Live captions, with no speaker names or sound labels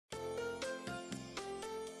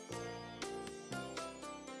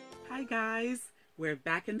Hi guys, we're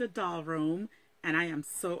back in the doll room and I am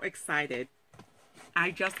so excited. I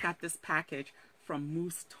just got this package from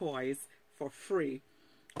Moose Toys for free.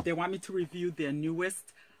 They want me to review their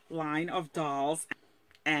newest line of dolls,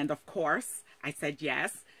 and of course I said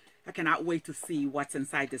yes. I cannot wait to see what's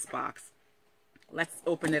inside this box. Let's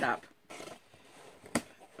open it up. Put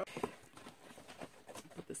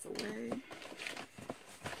this away.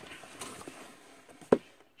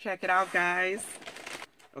 Check it out, guys.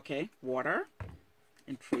 Okay, water,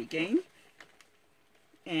 intriguing,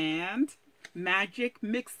 and magic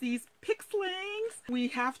Mixies Pixlings. We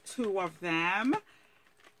have 2 of them,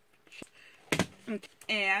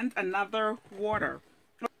 and another water.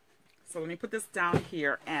 So let me put this down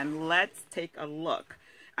here and let's take a look.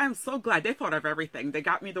 I'm so glad they thought of everything. They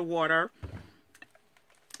got me the water.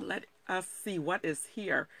 Let us see what is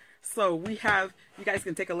here. So we have, you guys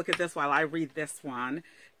can take a look at this while I read this one.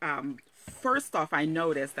 First off, I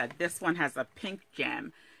noticed that this one has a pink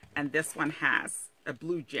gem and this one has a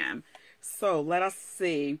blue gem. So let us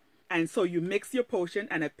see. And so you mix your potion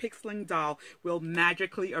and a Pixling doll will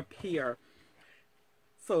magically appear.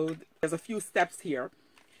 So there's a few steps here.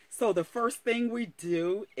 So the first thing we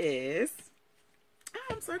do is,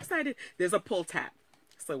 I'm so excited. There's a pull tab.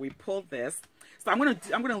 So we pull this. So I'm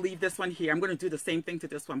gonna leave this one here. I'm gonna do the same thing to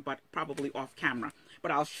this one, but probably off camera.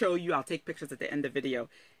 But I'll show you. I'll take pictures at the end of the video,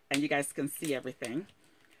 and you guys can see everything.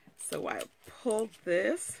 So I pull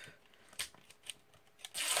this,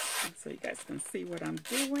 so you guys can see what I'm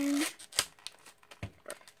doing.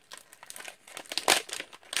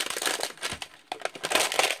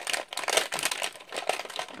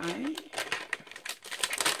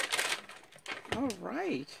 All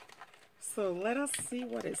right. So let us see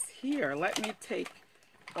what is here. Let me take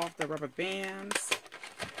off the rubber bands.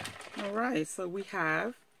 All right, so we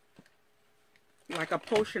have like a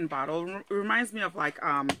potion bottle. It reminds me of like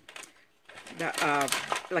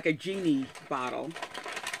like a genie bottle.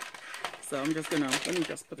 So I'm just gonna, let me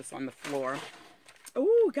just put this on the floor.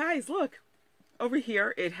 Oh, guys, look. Over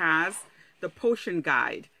here it has the potion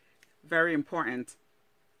guide. Very important.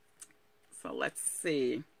 So let's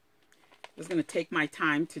see. I'm just going to take my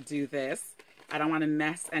time to do this. I don't want to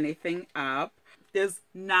mess anything up. There's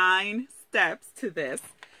 9 steps to this.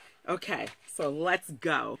 Okay, so let's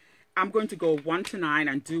go. I'm going to go 1 to 9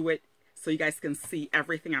 and do it so you guys can see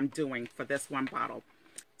everything I'm doing for this one bottle.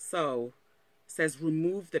 So it says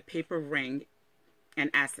remove the paper ring and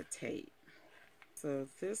acetate. So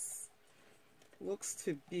this looks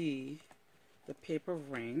to be the paper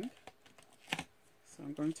ring. So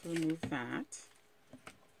I'm going to remove that.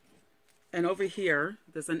 And over here,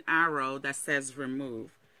 there's an arrow that says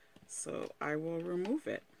remove. So I will remove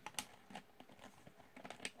it.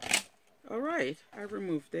 All right, I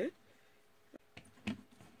removed it.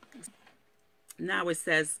 Now it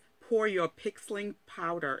says pour your Pixling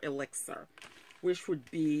powder elixir, which would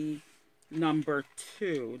be number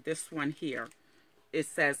 2, this one here. It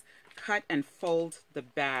says cut and fold the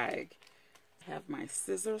bag. I have my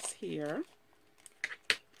scissors here.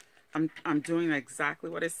 I'm doing exactly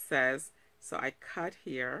what it says. So I cut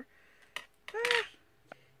here.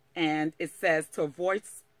 And it says to avoid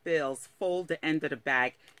spills, fold the end of the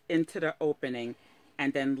bag into the opening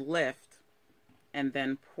and then lift and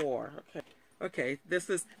then pour. Okay. Okay, this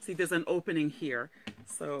is, see, there's an opening here.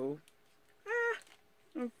 So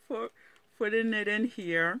I'm putting it in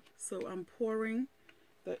here. So I'm pouring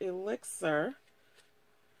the elixir.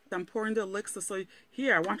 I'm pouring the elixir. So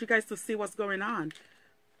here, I want you guys to see what's going on.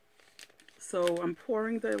 So I'm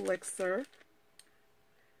pouring the elixir.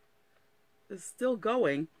 It's still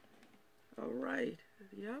going. All right.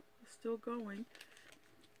 Yep, it's still going.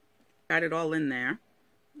 Got it all in there.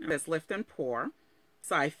 Let's lift and pour.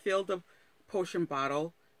 So I filled the potion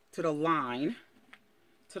bottle to the line.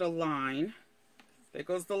 To the line. There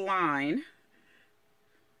goes the line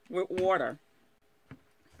with water.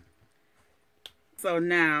 So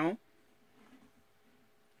now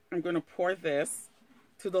I'm going to pour this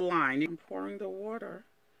to the line. I'm pouring the water.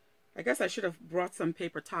 I guess I should have brought some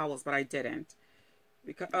paper towels, but I didn't.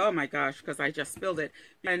 Because, oh my gosh, because I just spilled it.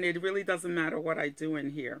 And it really doesn't matter what I do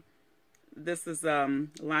in here. This is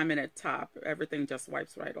laminate top. Everything just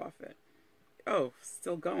wipes right off it. Oh,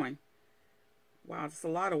 still going. Wow, it's a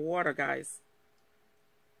lot of water, guys.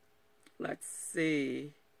 Let's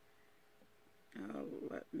see. Oh,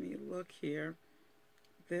 let me look here.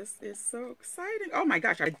 This is so exciting. Oh my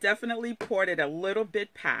gosh, I definitely poured it a little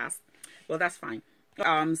bit past. Well, that's fine.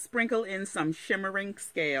 Sprinkle in some shimmering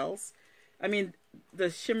scales. I mean, the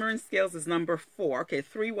shimmering scales is number 4. Okay,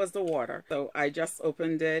 3 was the water. So I just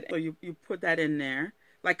opened it. So you put that in there.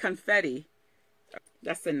 Like confetti.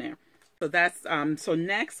 That's in there. So that's, so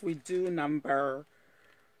next we do number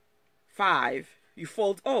 5. You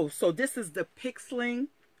fold, oh, so this is the Pixling.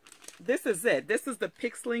 This is it. This is the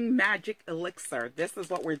Pixling Magic Elixir. This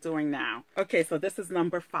is what we're doing now. Okay, so this is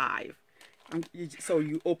number 5. So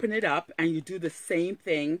you open it up and you do the same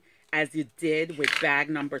thing as you did with bag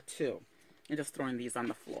number 2. I'm just throwing these on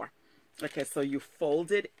the floor. Okay, so you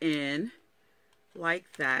fold it in like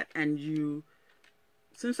that, and you,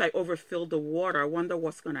 since I overfilled the water, I wonder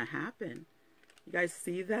what's going to happen. You guys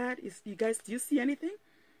see that? You guys, do you see anything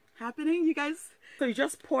happening, you guys? So you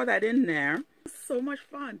just pour that in there. It's so much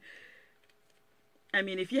fun. I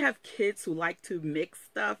mean, if you have kids who like to mix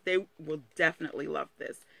stuff, they will definitely love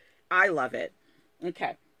this. I love it.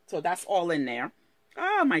 Okay, so that's all in there.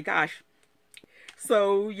 Oh my gosh.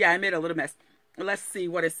 So yeah, I made a little mess. Let's see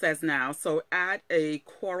what it says now. So add a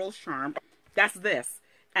coral charm. That's this.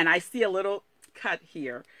 And I see a little cut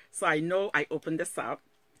here. So I know I opened this up.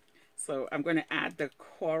 So I'm going to add the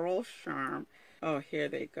coral charm. Oh, here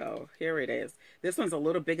they go. Here it is. This one's a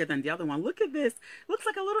little bigger than the other one. Look at this. Looks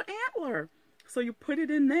like a little antler. So you put it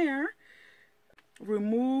in there.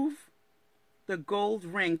 Remove the gold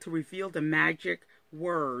ring to reveal the magic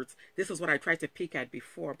words. This is what I tried to peek at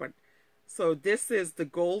before. But so this is the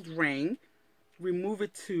gold ring. Remove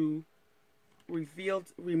it to reveal.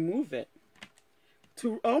 Remove it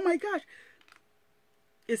to. Oh my gosh.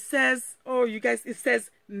 It says, oh, you guys, it says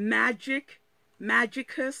Magicus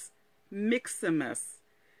Miximus.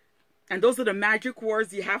 And those are the magic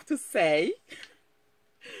words you have to say.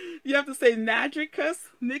 You have to say Magicus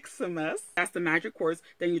Miximus. That's the magic words.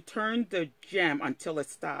 Then you turn the gem until it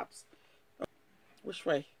stops. Which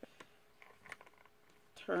way?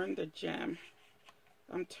 Turn the gem.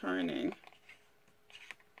 I'm turning.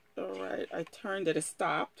 All right, I turned it. It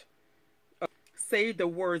stopped. Say the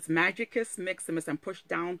words Magicus Miximus and push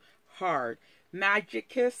down hard.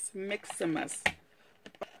 Magicus Miximus.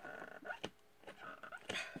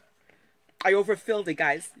 I overfilled it,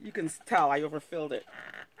 guys. You can tell I overfilled it.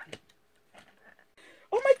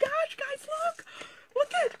 Oh my gosh, guys, look!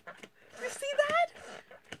 Look at, you see that?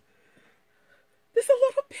 There's a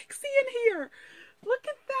little pixie in here. Look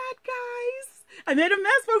at that, guys. I made a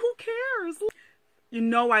mess, but who cares? You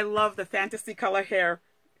know I love the fantasy color hair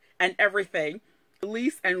and everything.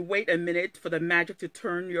 Release and wait a minute for the magic to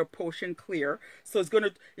turn your potion clear. So it's going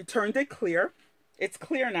to, it turned it clear. It's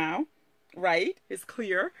clear now, right? It's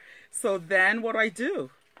clear. So then what do I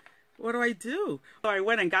do? What do I do? So I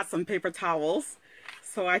went and got some paper towels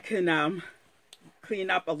so I can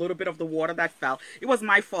clean up a little bit of the water that fell. It was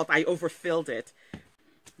my fault. I overfilled it. I'm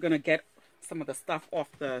going to get some of the stuff off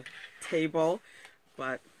the table.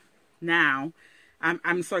 But now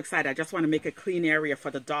I'm so excited. I just want to make a clean area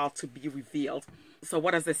for the doll to be revealed. So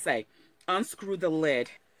what does it say? Unscrew the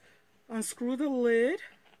lid. Unscrew the lid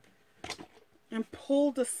and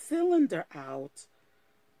pull the cylinder out.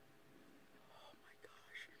 Oh my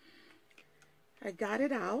gosh. I got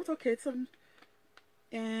it out. Okay, so,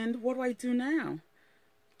 and what do I do now?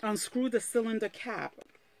 Unscrew the cylinder cap.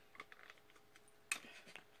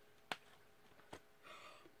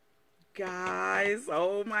 Guys,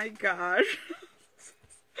 oh my gosh.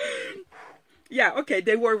 Yeah, okay,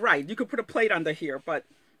 they were right. You could put a plate under here, but,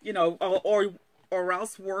 you know, or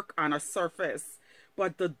else work on a surface.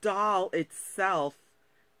 But the doll itself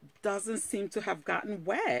doesn't seem to have gotten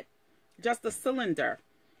wet. Just the cylinder.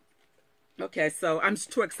 Okay, so I'm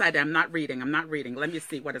too excited. I'm not reading. Let me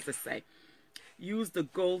see. What does this say? Use the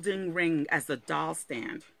golden ring as a doll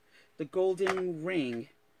stand. The golden ring.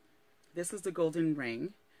 This is the golden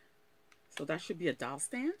ring. So that should be a doll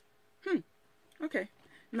stand? Okay.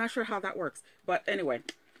 I'm not sure how that works. But anyway.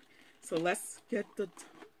 So let's get the...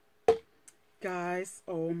 Guys,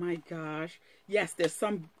 oh my gosh. Yes, there's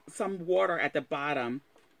some water at the bottom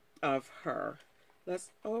of her.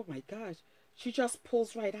 Oh my gosh. She just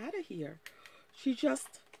pulls right out of here. She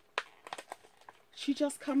just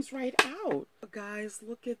comes right out. Guys,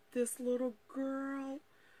 look at this little girl.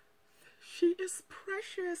 She is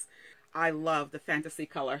precious. I love the fantasy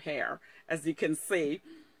color hair, as you can see.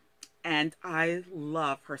 And I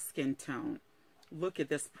love her skin tone. Look at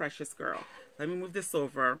this precious girl. Let me move this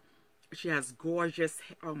over. She has gorgeous,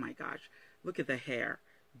 oh my gosh. Look at the hair.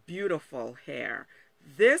 Beautiful hair.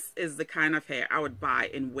 This is the kind of hair I would buy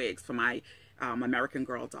in wigs for my American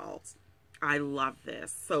Girl dolls. I love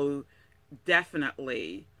this. So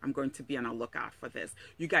definitely I'm going to be on a lookout for this.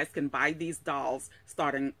 You guys can buy these dolls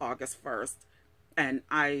starting August 1st. And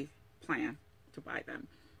I plan to buy them.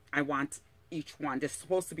 I want each one. There's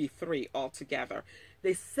supposed to be 3 altogether.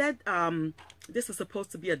 They said this is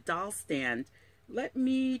supposed to be a doll stand. Let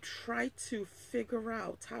me try to figure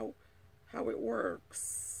out how it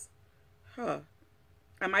works. Huh.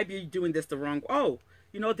 I might be doing this the wrong. Oh,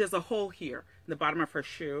 you know, there's a hole here in the bottom of her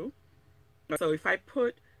shoe. So if I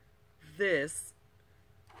put this,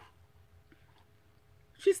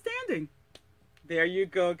 she's standing. There you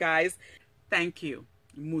go, guys. Thank you,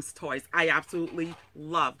 Moose Toys. I absolutely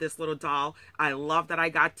love this little doll. I love that I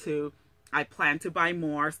got two. I plan to buy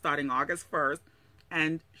more starting August 1st.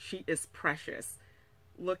 And she is precious.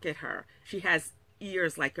 Look at her. She has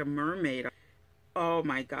ears like a mermaid. Oh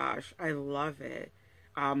my gosh, I love it.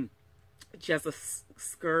 She has a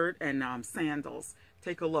skirt and sandals.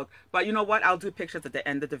 Take a look. But you know what? I'll do pictures at the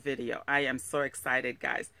end of the video. I am so excited,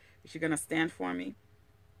 guys. Is she gonna stand for me?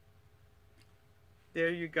 There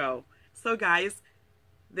you go. So guys,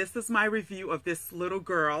 this is my review of this little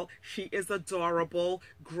girl. She is adorable,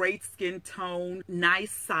 great skin tone,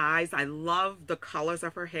 nice size. I love the colors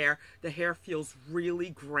of her hair. The hair feels really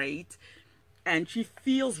great. And she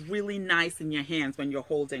feels really nice in your hands when you're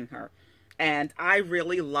holding her. And I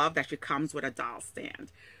really love that she comes with a doll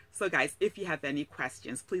stand. So guys, if you have any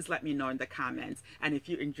questions, please let me know in the comments. And if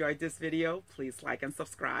you enjoyed this video, please like and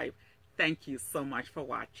subscribe. Thank you so much for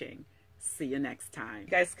watching. See you next time.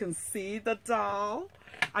 You guys can see the doll.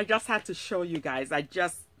 I just had to show you guys. I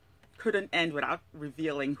just couldn't end without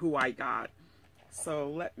revealing who I got. So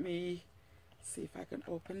let me see if I can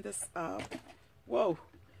open this up. Whoa,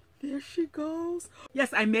 there she goes.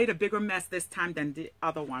 Yes, I made a bigger mess this time than the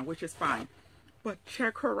other one, which is fine. But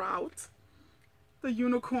check her out. The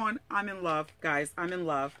unicorn. I'm in love, guys. I'm in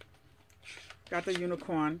love. Got the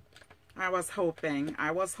unicorn. I was hoping.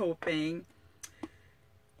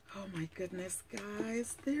 Oh my goodness,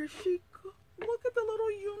 guys. There she goes. Look at the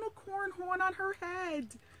little unicorn horn on her head.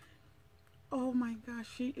 Oh my gosh,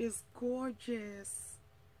 she is gorgeous.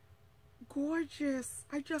 Gorgeous.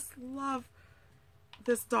 I just love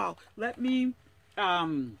this doll. Let me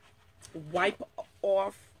wipe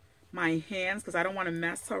off my hands because I don't want to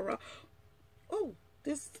mess her up. Oh,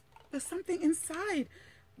 there's something inside.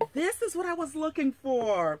 This is what I was looking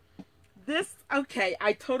for. This, okay,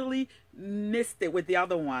 I totally missed it with the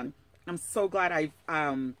other one. I'm so glad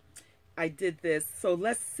I did this. So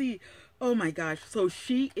let's see. Oh my gosh. So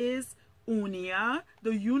she is Unia,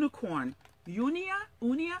 the unicorn. Unia,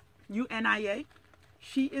 U-N-I-A.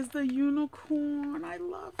 She is the unicorn. I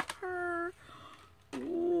love her.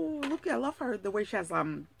 Ooh, look, I love her. The way she has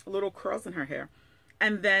little curls in her hair.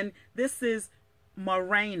 And then this is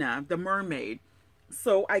Morena, the mermaid.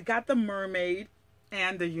 So I got the mermaid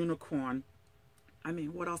and the unicorn. I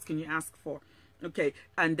mean, what else can you ask for? Okay,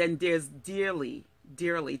 and then there's Dearly,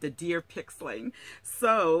 the deer pixling.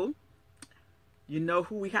 So, you know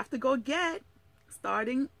who we have to go get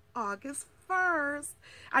starting August 1st.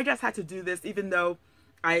 I just had to do this even though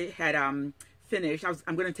I had finished.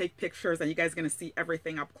 I'm going to take pictures and you guys are going to see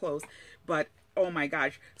everything up close. But, oh my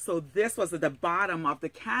gosh. So this was at the bottom of the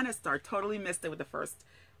canister. Totally missed it with the first,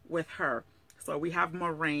 with her. So we have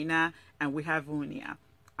Morena and we have Unia.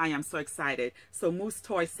 I am so excited. So Moose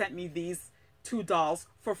Toy sent me these two dolls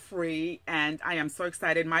for free and I am so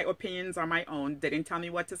excited. My opinions are my own. They didn't tell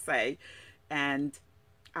me what to say. And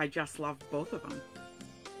I just love both of them.